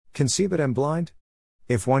Conceive it and blind?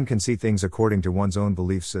 If one can see things according to one's own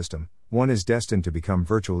belief system, one is destined to become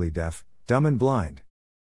virtually deaf, dumb and blind.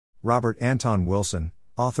 Robert Anton Wilson,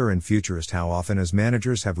 author and futurist. How often as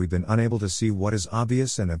managers have we been unable to see what is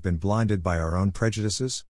obvious and have been blinded by our own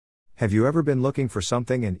prejudices? Have you ever been looking for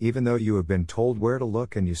something and even though you have been told where to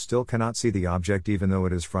look and you still cannot see the object even though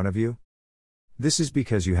it is in front of you? This is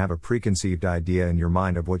because you have a preconceived idea in your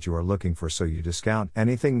mind of what you are looking for, so you discount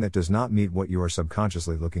anything that does not meet what you are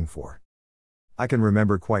subconsciously looking for. I can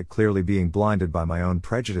remember quite clearly being blinded by my own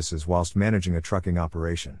prejudices whilst managing a trucking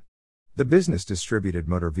operation. The business distributed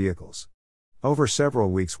motor vehicles. Over several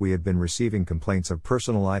weeks we had been receiving complaints of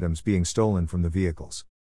personal items being stolen from the vehicles.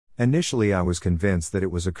 Initially I was convinced that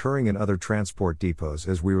it was occurring in other transport depots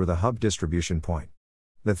as we were the hub distribution point.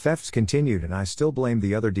 The thefts continued and I still blamed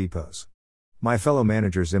the other depots. My fellow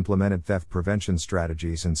managers implemented theft prevention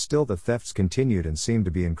strategies and still the thefts continued and seemed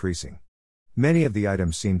to be increasing. Many of the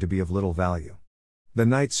items seemed to be of little value. The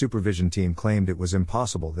night supervision team claimed it was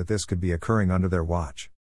impossible that this could be occurring under their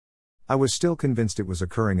watch. I was still convinced it was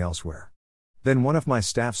occurring elsewhere. Then one of my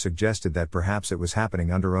staff suggested that perhaps it was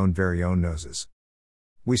happening under our very own noses.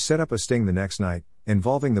 We set up a sting the next night,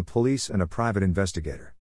 involving the police and a private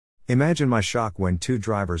investigator. Imagine my shock when 2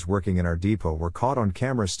 drivers working in our depot were caught on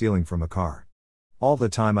camera stealing from a car. All the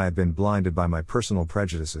time I had been blinded by my personal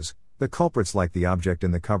prejudices, the culprits like the object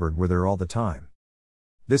in the cupboard were there all the time.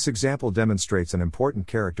 This example demonstrates an important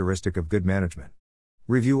characteristic of good management.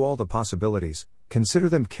 Review all the possibilities, consider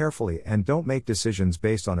them carefully and don't make decisions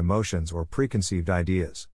based on emotions or preconceived ideas.